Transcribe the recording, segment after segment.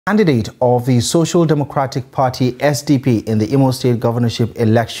Candidate of the Social Democratic Party SDP in the Imo State governorship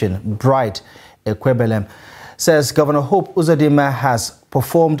election, Bright Ekwebelem, says Governor Hope Uzodimma has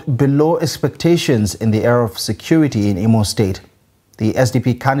performed below expectations in the area of security in Imo State. The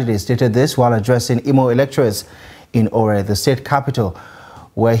SDP candidate stated this while addressing Imo electorates in Owerri, the state capital,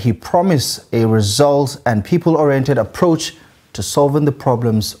 where he promised a results and people-oriented approach to solving the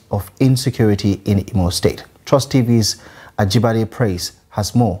problems of insecurity in Imo State. Trust TV's Ajibade Praise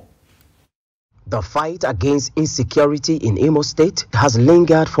has more. The fight against insecurity in Imo State has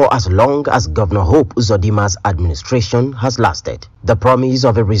lingered for as long as Governor Hope Uzodimma's administration has lasted. The promise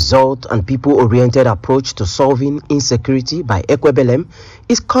of a result and people-oriented approach to solving insecurity by Ekwebelem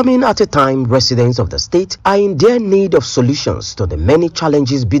is coming at a time residents of the state are in their need of solutions to the many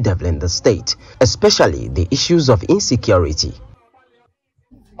challenges bedeviling the state, especially the issues of insecurity.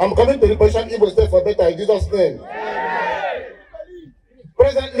 I'm coming to represent Imo State for better in Jesus' name.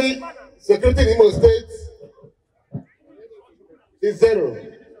 Presently, security in Imo State is zero.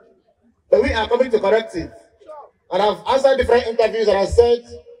 But we are coming to correct it. And I've answered different interviews and I said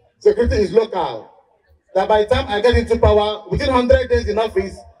security is local. That by the time I get into power, within 100 days in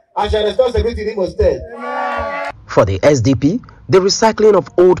office, I shall restore security in Imo State. For the SDP, the recycling of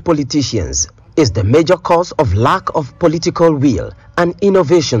old politicians is the major cause of lack of political will and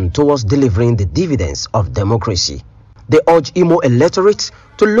innovation towards delivering the dividends of democracy. They urge Imo electorates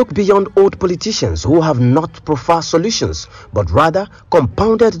to look beyond old politicians who have not profiled solutions, but rather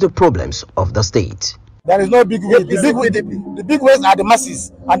compounded the problems of the state. There is no big way. The big ways are the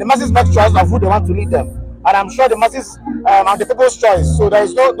masses, and the masses make choice of who they want to lead them. And I'm sure the masses are the people's choice. So there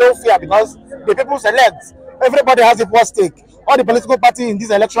is no fear because the people select. Everybody has equal stake. All the political parties in this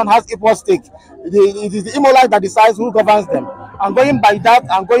election has equal stake. It is the Imolites that decides who governs them. And going by that,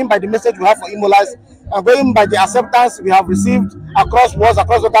 and going by the message we have for Imolites, and going by the acceptance we have received across wards,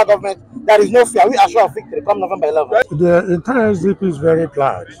 across local government, there is no fear. We are sure of victory come November 11th. The entire SDP is very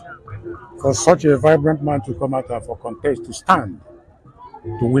glad for such a vibrant man to come out and for contest to stand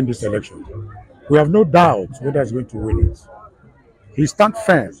to win this election. We have no doubt whether he's going to win it. He stands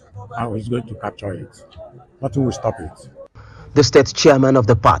firm and he's going to capture it. Nothing will stop it. The state chairman of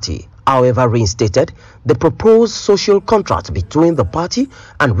the party, however, reinstated the proposed social contract between the party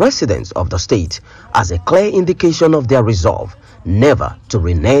and residents of the state as a clear indication of their resolve never to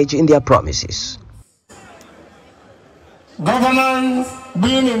renege in their promises. Governance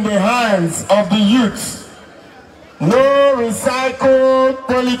being in the hands of the youth, no recycled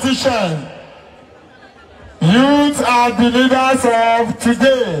politician. Youth are the leaders of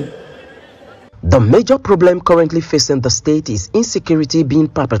today. The major problem currently facing the state is insecurity being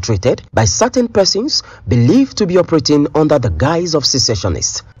perpetrated by certain persons believed to be operating under the guise of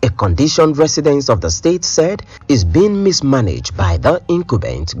secessionists, a condition residents of the state said is being mismanaged by the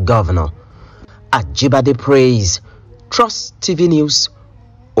incumbent governor. Ajibade Praise, Trust TV News,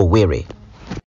 Owerri.